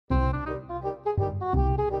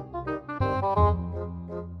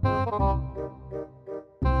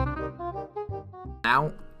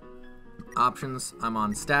now. Options, I'm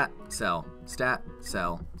on stat, cell, stat,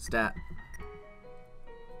 cell, stat.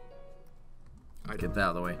 I get that out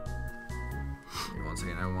of the way. Give me 1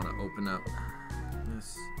 second, I want to open up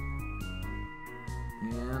this.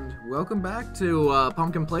 And welcome back to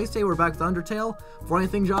Pumpkin Play Day. We're back with Undertale. For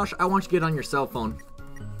anything, Josh, I want you to get on your cell phone.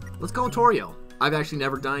 Let's call Toriel. I've actually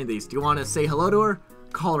never done any of these. Do you want to say hello to her?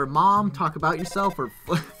 Call her mom? Talk about yourself? Or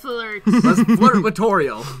flirt? Let's flirt with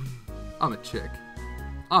Toriel. I'm a chick.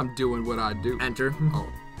 I'm doing what I do. Enter. Oh.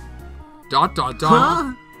 Dot dot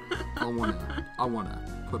dot. Huh? I wanna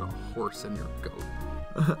put a horse in your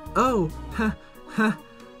goat. Oh.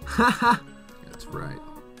 That's right.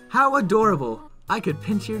 How adorable. I could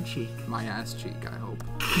pinch your cheek. My ass cheek, I hope.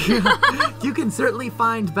 You can certainly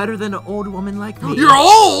find better than an old woman like me. You're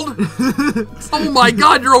old! Oh my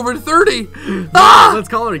god, you're over 30! No, Ah! let's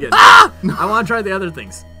call her again. Ah! I want to try the other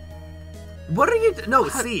things. What are you... No,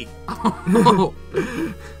 C. Oh.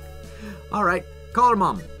 All right, call her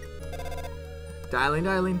mom. Dialing,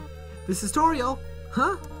 dialing. This is Toriel.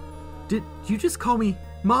 Huh? Did you just call me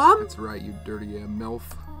mom? That's right, you dirty MILF.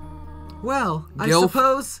 Well, Gilf. I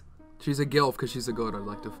suppose... She's a gilf because she's a goat I'd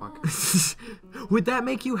like to fuck. Would that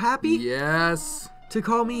make you happy? Yes. To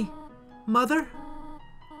call me mother?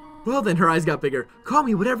 Well then, her eyes got bigger. Call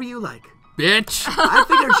me whatever you like. Bitch. I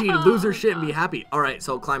figured she'd lose her shit and be happy. All right,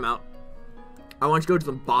 so climb out. I want you to go to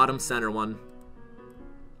the bottom center one.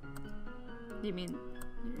 You mean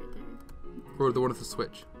right there? Or the one with the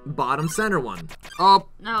switch. Bottom center one. Oh.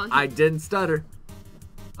 No. I didn't stutter.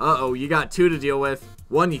 Uh-oh, you got 2 to deal with.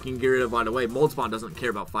 1 you can get rid of right away. Mold Spawn doesn't care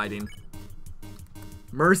about fighting.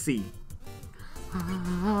 Mercy.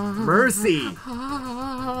 Mercy.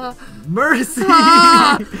 Mercy.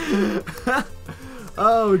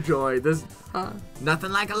 Oh, joy. This...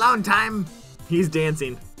 Nothing like alone time. He's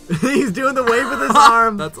dancing. He's doing the wave with his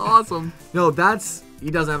arm. That's awesome. No, that's...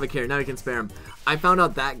 He doesn't have a care. Now you can spare him. I found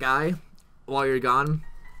out that guy, while you're gone,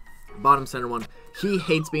 bottom center one, he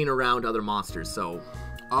hates being around other monsters, so...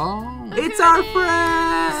 Oh. It's our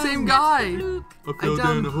friend! Same guy. I fell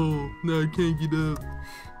down in a hole. No, I can't get up.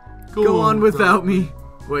 Go on without me.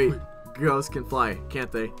 Wait, ghosts can fly, can't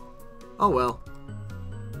they? Oh well.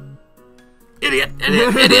 Idiot,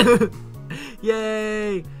 idiot, idiot.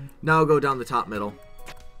 Yay! Now go down the top middle.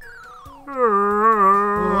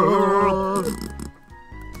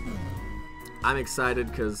 I'm excited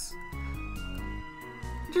because...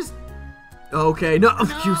 Just... Okay, no,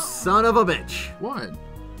 you son of a bitch. What?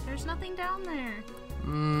 There's nothing down there.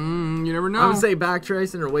 You never know. I would say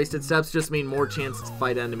backtracing or wasted steps just mean more chance to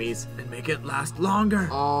fight enemies and make it last longer.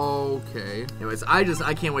 Okay. Anyways, I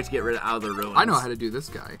can't wait to get rid of out of the ruins. I know how to do this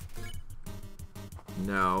guy.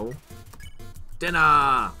 No.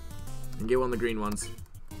 Dinner! And get one of the green ones.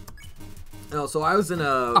 Oh, so I was in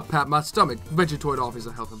I pat my stomach. Vegetoid offers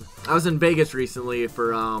a health of it. I was in Vegas recently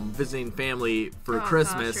for visiting family for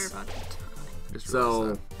Christmas. Gosh,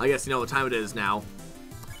 So I guess you know what time it is now.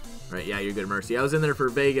 Right, yeah, you're good, Mercy. I was in there for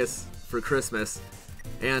Vegas for Christmas,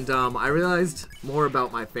 and I realized more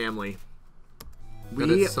about my family. That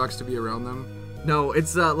it sucks to be around them. No,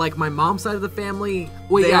 it's like my mom's side of the family.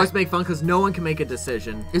 Wait, they always make fun because no one can make a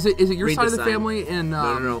decision. Is it your Read side the of the sign. family in?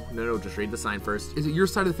 No. Just read the sign first. Is it your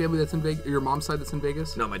side of the family that's in Vegas? Your mom's side that's in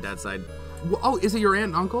Vegas? No, my dad's side. Well, oh, is it your aunt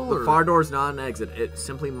and uncle? The or? far door is not an exit. It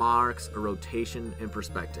simply marks a rotation in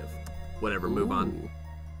perspective. Whatever, move on. Ooh.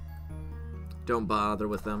 Don't bother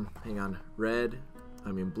with them. Hang on.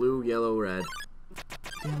 Blue, yellow, red.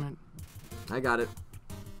 Damn it. I got it.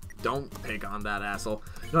 Don't pick on that asshole.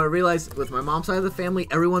 No, I realized with my mom's side of the family,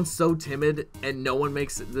 everyone's so timid, and no one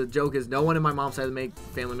makes... The joke is no one in my mom's side of the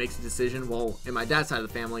family makes a decision. Well, in my dad's side of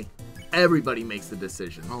the family, everybody makes the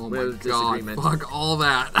decision. Oh We my have a god, disagreement. fuck all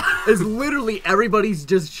that. It's literally everybody's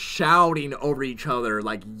just shouting over each other,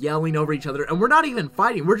 like yelling over each other, and we're not even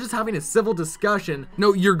fighting. We're just having a civil discussion.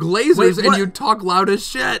 No, you're glazers Wait, and what? you talk loud as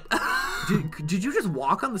shit. Did you just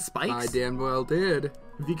walk on the spikes? I damn well did.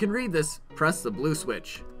 If you can read this, press the blue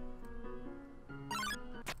switch.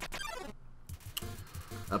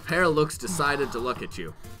 A pair of looks decided to look at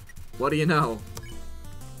you. What do you know?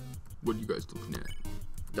 What are you guys looking at?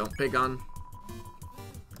 Don't pick on.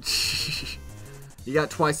 You got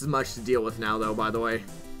twice as much to deal with now, though, by the way.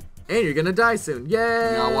 And you're gonna die soon.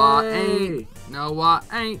 Yay! No, I ain't. No, I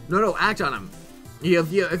ain't. No, act on him.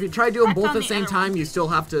 If you try to do them Act both on at the the same other time, one. you still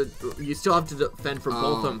have to defend from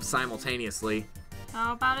both of Oh. them simultaneously.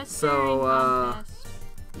 How about a So, staring contest?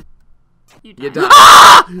 You You died.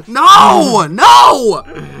 die. No! No!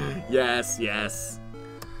 Yes.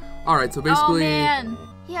 Alright, so Oh basically... man,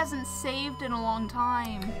 he hasn't saved in a long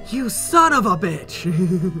time. You son of a bitch!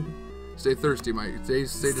 Stay thirsty,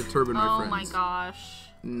 stay determined, my Oh friends. my gosh.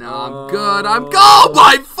 No, I'm good. Oh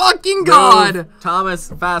my fucking god! Move.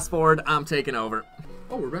 Thomas, fast forward. I'm taking over.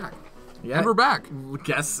 Oh, we're back. Yeah. And we're back.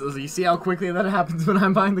 Guess you see how quickly that happens when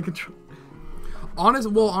I'm behind the control.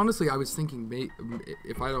 Honestly, I was thinking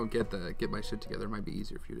if I don't get my shit together, it might be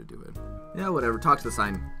easier for you to do it. Yeah, whatever. Talk to the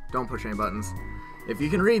sign. Don't push any buttons. If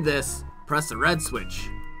you can read this, press the red switch.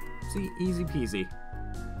 See, easy peasy.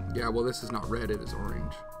 Yeah, well, this is not red; it is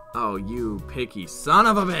orange. Oh, you picky son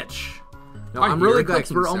of a bitch! No, I I'm hear really a glad 'cause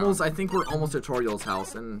clicking we're sound. almost. I think we're almost at Toriel's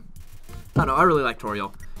house, and I don't know. I really like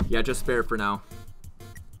Toriel. Yeah, just spare it for now.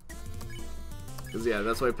 Cause yeah,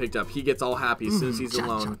 that's what I picked up. He gets all happy as soon as he's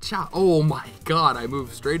alone. Oh my god, I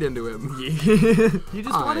moved straight into him. You just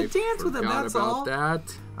want to dance with him. Forgot That's about all.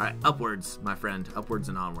 that. All right, upwards, my friend. Upwards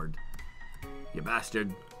and onward. You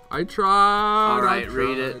bastard. I tried. All right, I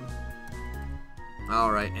read it. tried.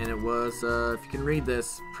 All right, and it was. If you can read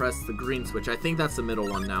this, press the green switch. I think that's the middle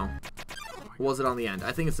one now. Or was it on the end?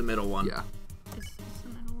 I think it's the middle one. Yeah. Is the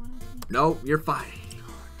middle one? No, you're fine.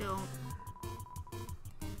 Don't.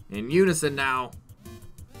 In unison now.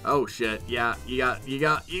 Oh shit! Yeah, you got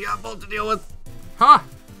both to deal with. Ha!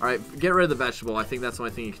 All right, get rid of the vegetable. I think that's the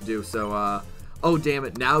only thing you can do. So, oh damn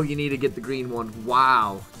it! Now you need to get the green one.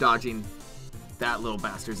 Wow, dodging that little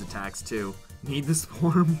bastard's attacks too. Need the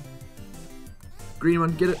swarm. Green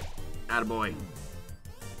one, get it. Attaboy.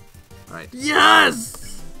 All right.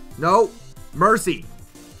 Yes! No, mercy.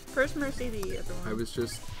 First mercy, the other one. I was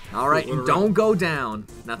just. All right, What and around? don't go down.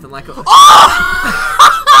 Nothing like a.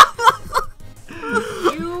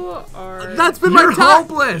 You are. That's been You're my time.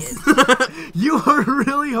 hopeless. You are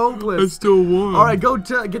really I hopeless. still won. All right, go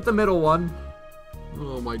get the middle one.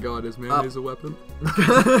 Oh my god, is mayonnaise a weapon?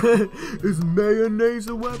 Is mayonnaise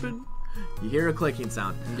a weapon? You hear a clicking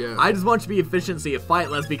sound. Yeah. I just want you to be efficient so you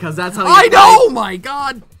fight less because that's how you I fight. know! My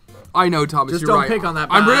god! I know, Thomas, Just you're don't right. pick on that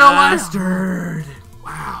I'm bastard.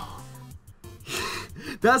 Wow.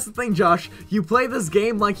 That's the thing, Josh. You play this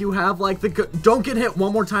game like you have like the don't get hit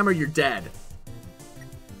one more time or you're dead.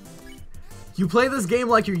 You play this game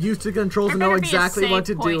like you're used to controls and know exactly what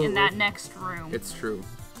to do. In that next room. It's true.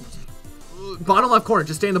 Bottom left corner.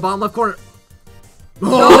 Just stay in the bottom left corner.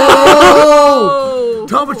 Oh!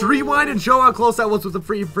 Thomas, rewind and show how close that was with the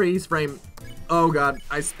free freeze frame. Oh god,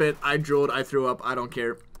 I spit, I drooled, I threw up. I don't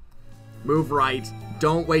care. Move right.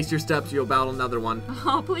 Don't waste your steps. You'll battle another one.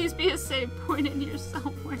 Oh, please be a save point in here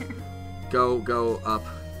somewhere. Go up.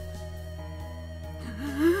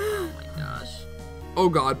 Gosh. Oh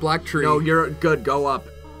god, black tree. No, you're good. Go up.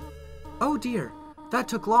 Oh dear, that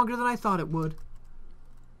took longer than I thought it would.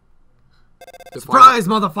 The Surprise,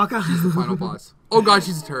 motherfucker! Final boss. Oh god,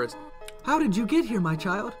 she's a terrorist. How did you get here, my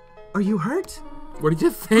child? Are you hurt? What did you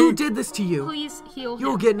Who think? did this to you? Please heal You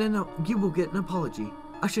will him. get an apology.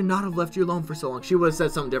 I should not have left you alone for so long. She would have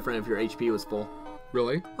said something different if your HP was full.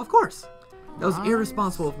 Really? Of course. That was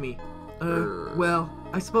irresponsible of me. Well,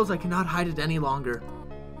 I suppose I cannot hide it any longer.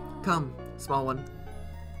 Come, small one.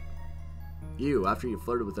 You, after you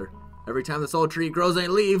flirted with her. Every time this old tree grows any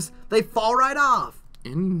leaves, they fall right off.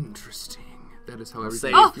 Interesting. That is how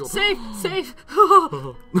everything Save.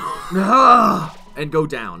 Oh, save. And go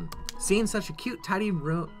down. Seeing such a cute, tidy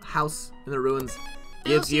house in the ruins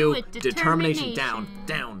gives Fills you you with determination. determination.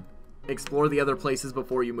 Down. Explore the other places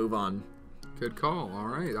before you move on. Good call. All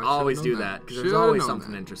right. I Always should've do known that, because there's Should've always known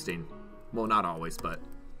something that. interesting. Well, not always, but...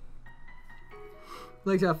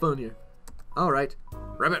 like to have fun here. Alright.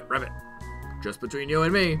 Ribbit. Just between you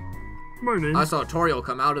and me, My name. I saw Toriel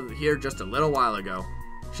come out of here just a little while ago.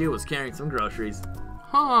 She was carrying some groceries.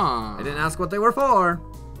 Huh. I didn't ask what they were for.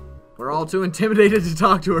 We're all too intimidated to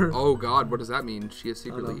talk to her. Oh god, what does that mean? She is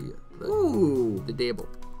secretly Ooh. the devil.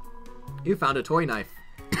 You found a toy knife.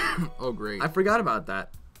 Oh great. I forgot about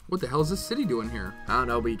that. What the hell is this city doing here? I don't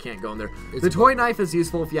know, but you can't go in there. It's The toy knife is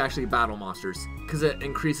useful if you actually battle monsters, because it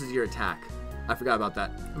increases your attack. I forgot about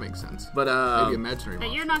that. That makes sense. But, Maybe imaginary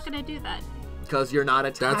But you're not gonna do that. because you're not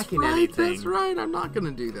That's attacking right. anything. That's right. I'm not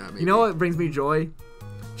gonna do that. Maybe. You know what brings me joy?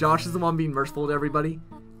 Josh is the one being merciful to everybody.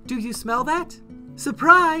 Do you smell that?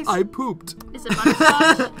 Surprise! I pooped. Is it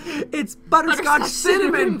butterscotch? It's butterscotch Butterscotch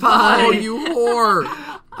cinnamon cinnamon pie! Oh, you whore!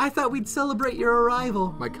 I thought we'd celebrate your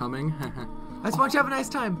arrival. Am I coming? I just want you to have a nice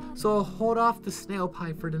time, so I'll hold off the snail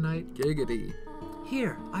pie for tonight. Giggity.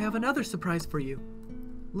 Here, I have another surprise for you.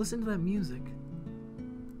 Listen to that music.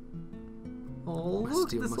 Oh, Must look,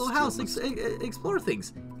 steal, this must little steal, house. Explore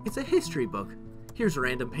things. It's a history book. Here's a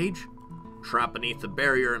random page. Trapped beneath the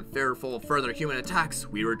barrier and fearful of further human attacks,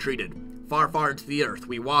 we retreated. Far, far into the earth,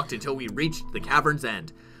 we walked until we reached the cavern's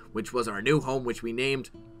end, which was our new home, which we named...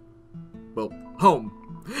 well,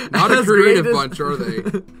 home. Not a As creative great as- bunch, are they?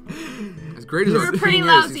 As great as We're our pretty king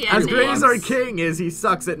lousy is, at As it. great as our king is, he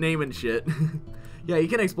sucks at naming shit. Yeah, you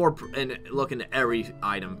can explore and look into every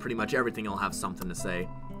item. Pretty much everything will have something to say.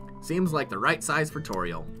 Seems like the right size for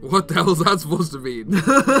Toriel. What the hell is that supposed to mean?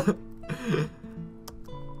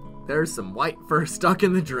 There's some white fur stuck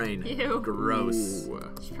in the drain. Ew. Gross. Ooh.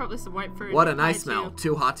 There's probably some white fur. What a in nice the pie, smell. too.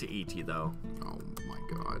 Too hot to eat you, though. Oh my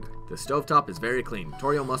god. The stovetop is very clean.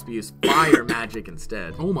 Toriel must be used fire magic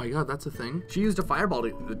instead. Oh my god, that's a thing. She used a fireball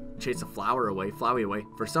to chase a Flowey away.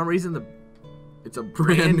 For some reason, it's a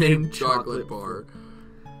Brand brand name name chocolate bar.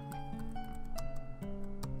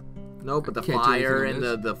 No, but the Can't do anything fire on and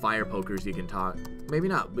this. the fire pokers you can talk. Maybe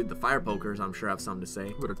not, but the fire pokers I'm sure have something to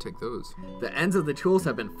say. Better take those. The ends of the tools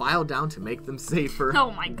have been filed down to make them safer. Oh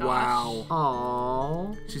my gosh. Wow.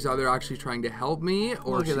 Aww. She's either actually trying to help me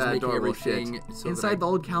or Look she's at that making adorable everything shit. so Inside that the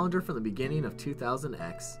old calendar from the beginning of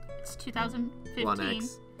 2000X. It's 2015.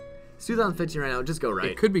 1X. It's 2015 right now. Just go right.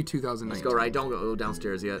 It could be 2019. Just go right. Don't go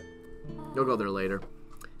downstairs yet. You'll go there later.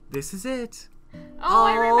 This is it. Oh,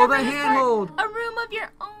 I remember the this handhold. part. A room of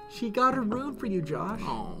your own. She got a room for you, Josh.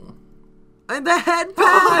 Oh. And the head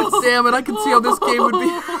pads. Damn it, I can see how this game would be.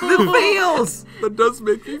 The feels. That does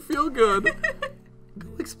make me feel good. Go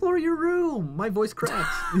explore your room. My voice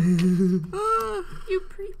cracks. You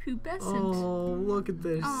prepubescent. Oh, look at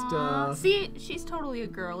this Aw, stuff. see, she's totally a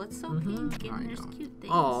girl. It's so Mm-hmm. pink I and there's know. cute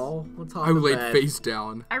things. Oh, let's talk I about laid that. face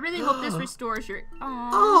down. I really hope this restores your. Aw.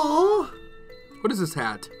 Oh, What is this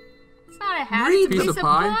hat? It's not a hat. Read It's a Piece piece of of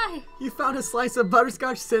pie? pie. you found a slice of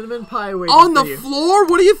butterscotch cinnamon pie waiting On the for you. floor?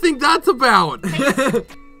 What do you think that's about? No!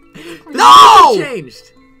 No!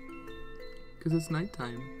 Changed. Because it's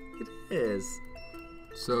nighttime. It is.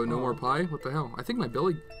 So no more pie? What the hell? I think my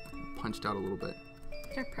belly punched out a little bit.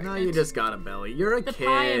 They're No, pregnant. you just got a belly. You're a The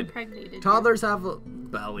pie kid. impregnated you. Toddlers have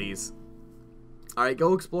bellies. All right,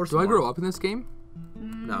 go explore some Do I more. grow up in this game?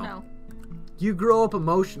 No. You grow up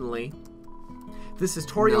emotionally. This is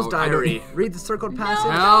Toriel's No, I don't- diary. Read the circled passage.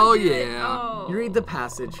 No, Hell don't do it. yeah. Oh. You read the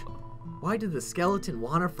passage. Why did the skeleton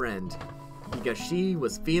want a friend? Because she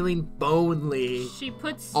was feeling bonely. She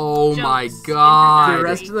puts. Oh jokes my in her God. The diary.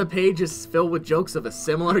 rest of the page is filled with jokes of a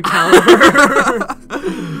similar caliber.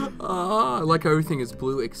 I like how everything is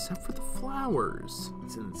blue except for the flowers.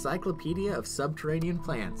 It's an encyclopedia of subterranean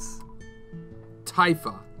plants.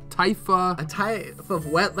 Typha. Typha. A type of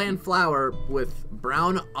wetland flower with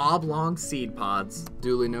brown oblong seed pods,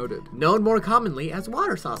 Duly noted. known more commonly as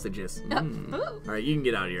water sausages. Ooh. All right, you can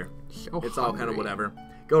get out of here. So It's all kind of hungry. whatever.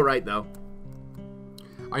 Go right though.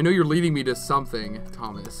 I know you're leading me to something,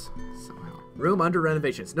 Thomas. Somehow. Room under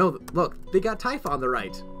renovations. No, look, they got Typha on the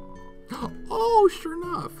right. Oh, sure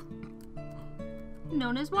enough.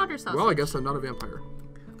 Known as water sausage. Well, I guess I'm not a vampire.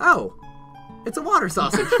 Oh, it's a water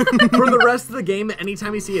sausage. For the rest of the game,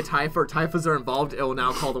 anytime you see a Typha or Typhas are involved, it will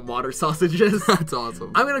now call them water sausages. That's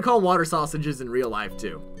awesome. I'm gonna call them water sausages in real life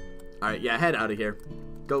too. All right, yeah, head out of here.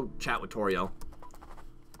 Go chat with Toriel.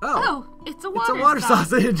 Oh, it's a water. It's a water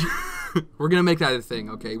sausage. We're gonna make that a thing,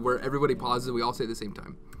 okay? Where everybody pauses and we all say at the same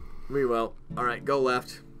time. We will. All right, go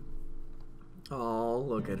left. Oh,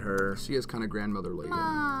 look at her. She is kind of grandmotherly.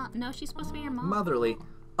 No, she's supposed to be your mom. Motherly.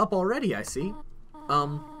 Up already, I see.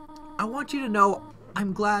 I want you to know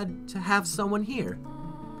I'm glad to have someone here.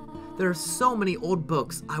 There are so many old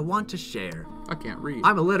books I want to share. I can't read.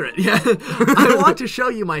 I'm illiterate, yeah. I want to show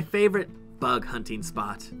you my favorite bug hunting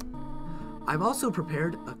spot. I've also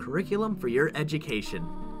prepared a curriculum for your education.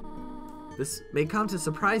 This may come to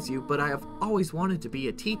surprise you, but I have always wanted to be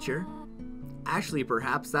a teacher. Actually,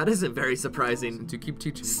 perhaps that isn't very surprising. To keep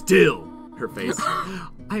teaching. Still, her face.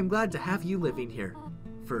 I'm glad to have you living here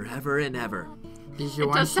forever and ever. It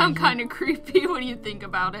It does sound kind of creepy when you think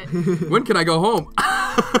about it. When can I go home?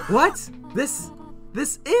 What? This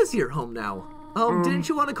is your home now. Didn't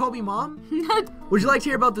you want to call me mom? Would you like to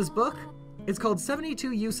hear about this book? It's called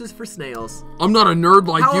 72 Uses for Snails. I'm not a nerd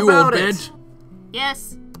like How you, old about it? bitch.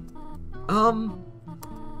 Yes.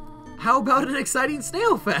 How about an exciting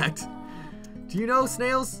snail fact? Do you know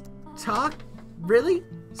snails talk? Really?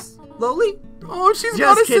 Slowly? Oh, she's Just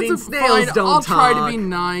got a kidding, sense of snails fine. don't I'll try to talk. be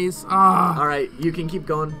nice. Ah, All right, you can keep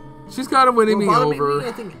going. she's got to winning me Bother over.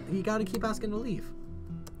 I think you gotta keep asking to leave.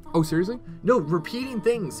 Oh, seriously? No, repeating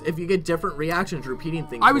things. If you get different reactions, repeating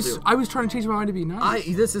things. I will was do. I was trying to change my mind to be nice.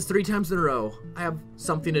 This is 3 times in a row. I have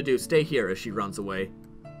something to do. Stay here as she runs away.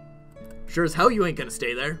 Sure as hell you ain't gonna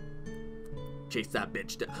stay there. Chase that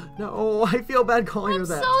bitch down. No, I feel bad calling her I'm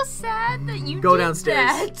that. so sad that you Go did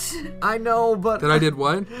downstairs. that. I know, but That I did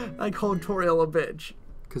what? I called Toriel a bitch.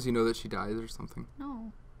 Because you know that she dies or something.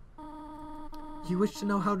 No. You wish to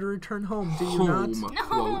know how to return home, do you Home not?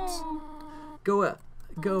 quotes. No. Go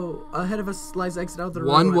go ahead of us lies exit out the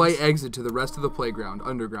One-way ruins. exit to the rest of the playground.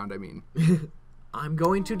 Underground, I mean. I'm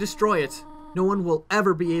going to destroy it. No one will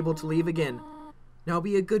ever be able to leave again. Now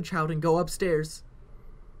be a good child and go upstairs.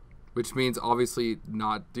 Which means, obviously,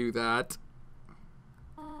 not do that.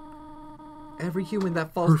 Every human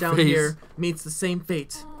that falls down face. here meets the same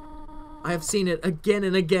fate. I have seen it again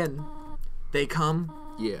and again. They come,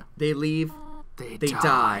 Yeah. they leave, They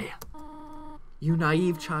die. You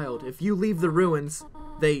naive child, if you leave the ruins,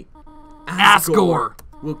 they... Asgore!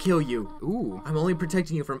 will kill you. Ooh. I'm only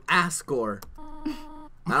protecting you from Asgore.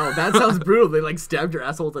 Oh, that sounds brutal. They like stabbed your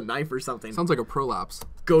asshole with a knife or something. Sounds like a prolapse.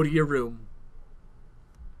 Go to your room.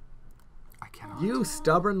 I cannot. You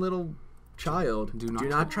stubborn little child. Do not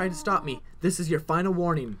not try to stop me. This is your final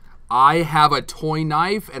warning. I have a toy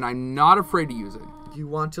knife, and I'm not afraid to use it. You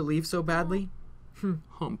want to leave so badly?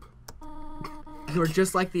 Hump. You're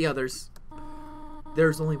just like the others.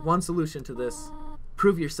 There's only one solution to this.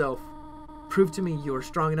 Prove yourself. Prove to me you are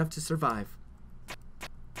strong enough to survive.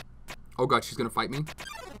 Oh god, she's gonna fight me?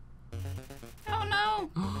 Oh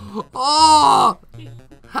no! Oh!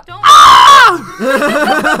 Don't.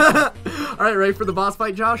 Alright, ready for the boss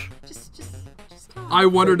fight, Josh? Just tell I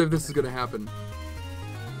wondered if this is gonna happen.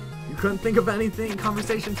 You couldn't think of anything,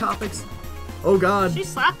 conversation topics? Oh god. She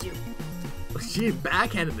slapped you. She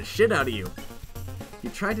backhanded the shit out of you. You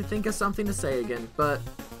tried to think of something to say again, but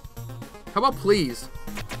How about please?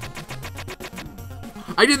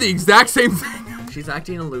 I did the exact same thing. she's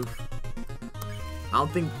acting aloof. I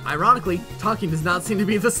don't think, ironically, talking does not seem to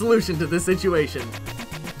be the solution to this situation.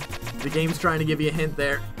 The game's trying to give you a hint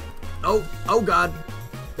there. Oh god.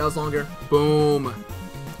 That was longer. Boom.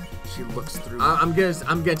 She looks through. I'm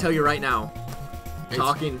gonna tell you right now. It's-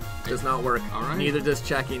 Talking does not work. All right. Neither does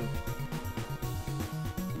checking.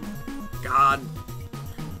 God.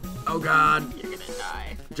 Oh god. You're gonna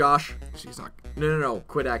die. Josh. She's not. No.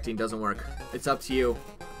 Quit acting doesn't work. It's up to you.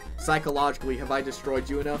 Psychologically, have I destroyed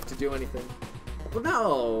you enough to do anything? Well,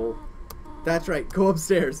 no. That's right. Go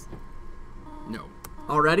upstairs. No.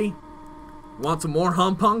 Already? Want some more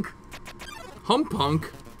humpunk? Humpunk.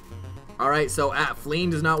 Alright, so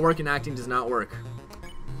fleeing does not work and acting does not work.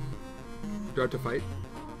 Do I have to fight?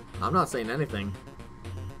 I'm not saying anything.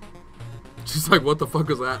 She's like, what the fuck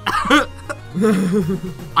was that?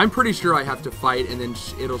 I'm pretty sure I have to fight, and then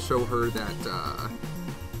it'll show her that,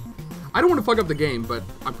 I don't want to fuck up the game, but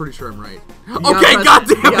I'm pretty sure I'm right. Okay, You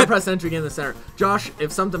goddamn gotta it! press entry again in the center. Josh,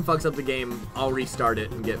 if something fucks up the game, I'll restart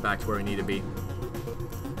it and get back to where we need to be.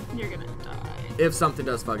 You're gonna die. If something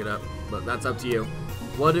does fuck it up, but that's up to you.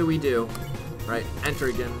 What do we do? Right, enter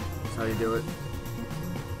again. That's how you do it.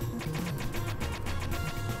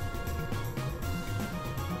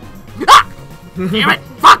 Damn it!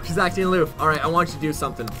 Fuck! She's acting aloof. Alright, I want you to do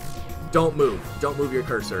something. Don't move. Don't move your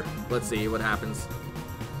cursor. Let's see what happens.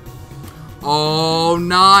 Oh,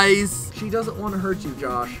 nice! She doesn't want to hurt you,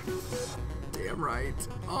 Josh. Damn right.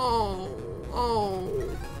 Oh.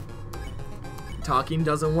 Talking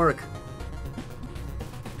doesn't work.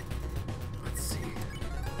 Let's see.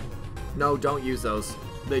 No, don't use those.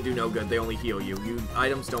 They do no good. They only heal you.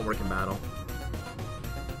 Items don't work in battle.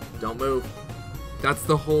 Don't move. That's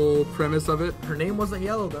the whole premise of it? Her name wasn't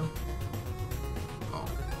yellow, though. Oh.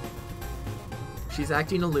 She's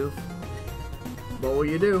acting aloof. What will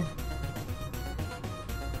you do?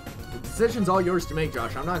 The decision's all yours to make,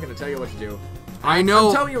 Josh. I'm not going to tell you what to do. I know.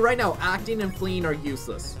 I'm telling you right now, acting and fleeing are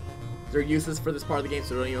useless. They're useless for this part of the game,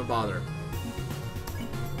 so don't even bother.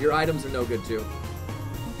 Your items are no good, too.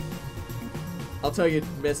 I'll tell you,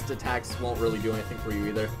 missed attacks won't really do anything for you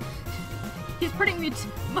either. He's pretty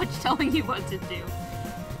much telling you what to do.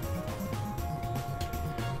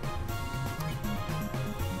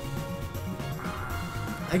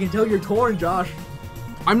 I can tell you're torn, Josh.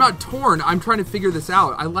 I'm not torn. I'm trying to figure this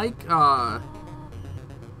out. I like, trying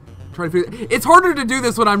to figure... It's harder to do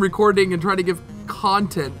this when I'm recording and trying to give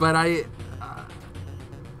content, but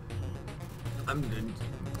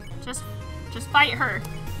Just fight her.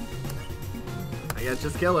 I guess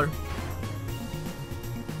just kill her.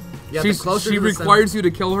 Yeah, the closer she to the requires you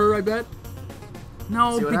to kill her, I bet?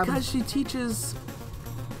 No, See what because happens? she teaches...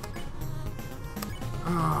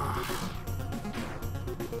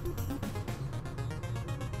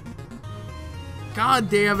 God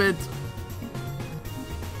damn it.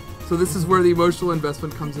 So this is where the emotional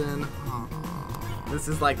investment comes in. This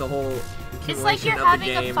is like the whole It's like you're accumulation of the having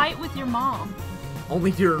a game. fight with your mom.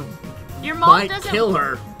 Only your Your mom might doesn't kill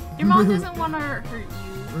her. Your mom doesn't want to hurt you.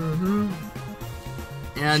 Mm-hmm.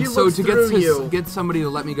 And She so looks to through you. get somebody to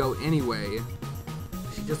let me go anyway.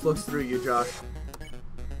 She just looks through you, Josh.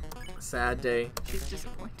 Sad day. She's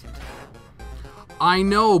disappointed. I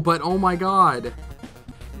know, but oh my god.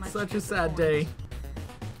 Such a sad day.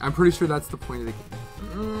 I'm pretty sure that's the point of the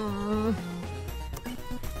game.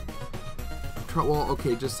 Well,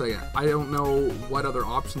 okay, just say it. I don't know what other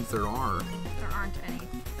options there are. There aren't any.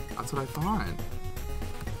 That's what I thought.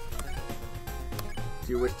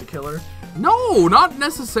 Do you wish to kill her? No, not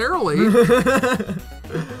necessarily.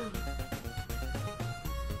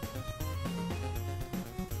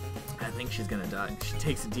 I think she's gonna die. She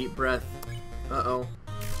takes a deep breath. Uh-oh.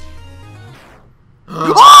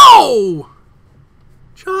 Oh!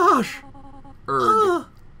 Josh! Erg.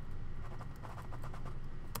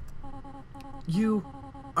 You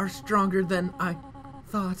are stronger than I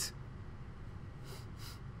thought.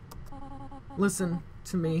 Listen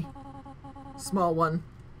to me, small one.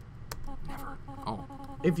 Never. Oh.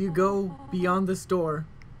 If you go beyond this door,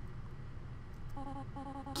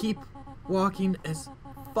 keep walking as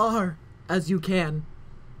far as you can.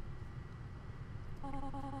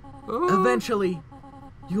 Oh. Eventually,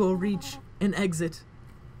 you will reach an exit.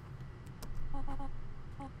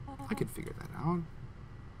 I could figure that out.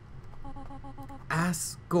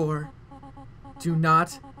 Asgore. Do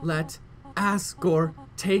not let Asgore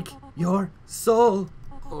take your soul.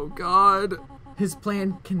 Oh God. His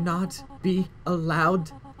plan cannot be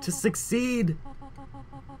allowed to succeed.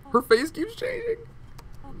 Her face keeps changing.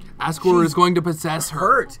 Asgore is going to possess her.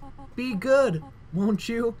 Hurt. Be good, won't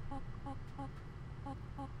you?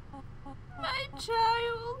 My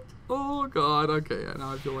child. Oh God. Okay,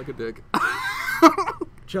 now I feel like a dick.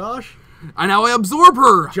 Josh? And now I absorb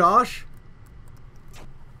her. Josh?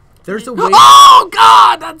 There's a way. Oh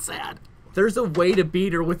God, that's sad. There's a way to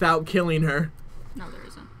beat her without killing her. No, there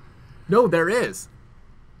isn't. No, there is.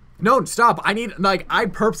 No, stop. I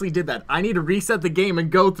purposely did that. I need to reset the game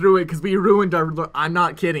and go through it because we ruined our. I'm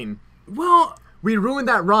not kidding. Well, We ruined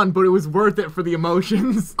that run, but it was worth it for the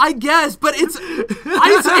emotions. I guess, but it's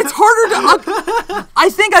harder to. I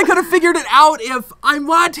think I could have figured it out if I'm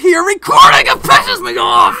not here recording. It pisses me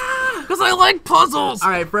off because I like puzzles. All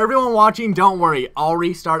right, for everyone watching, don't worry. I'll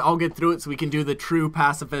restart. I'll get through it so we can do the true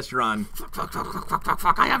pacifist run.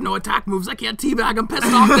 Fuck! I have no attack moves. I can't teabag. I'm pissed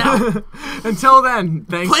off now. Until then,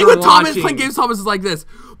 thanks Playing for with watching. Thomas, playing games with Thomas is like this.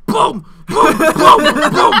 Boom, boom, boom,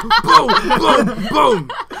 boom, boom, boom, boom.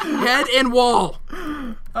 Head and wall.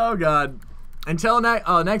 Oh God. Until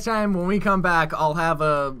next time when we come back, I'll have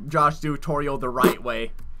a Josh tutorial the right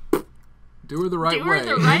way. Do her the right Do her way.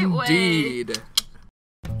 the right way. Indeed.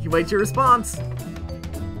 You wait your response.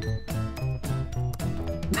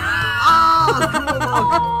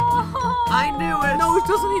 I knew it. No, it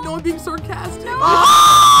doesn't need no one being sarcastic.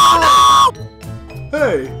 Oh, no!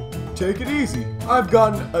 Hey, take it easy. I've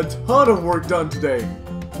gotten a ton of work done today.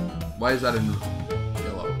 Why is that in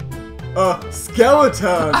yellow?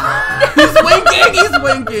 Skeleton! He's winking! He's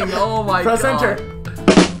winking! Oh my Press God. enter.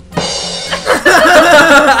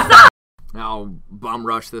 Now, bum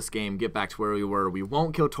rush this game. Get back to where we were. We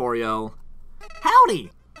won't kill Toriel.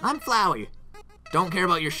 Howdy! I'm Flowey. Don't care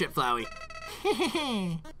about your shit, Flowey.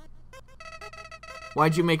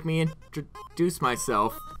 Why'd you make me introduce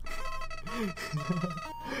myself?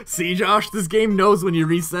 See, Josh? This game knows when you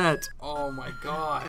reset. Oh my God.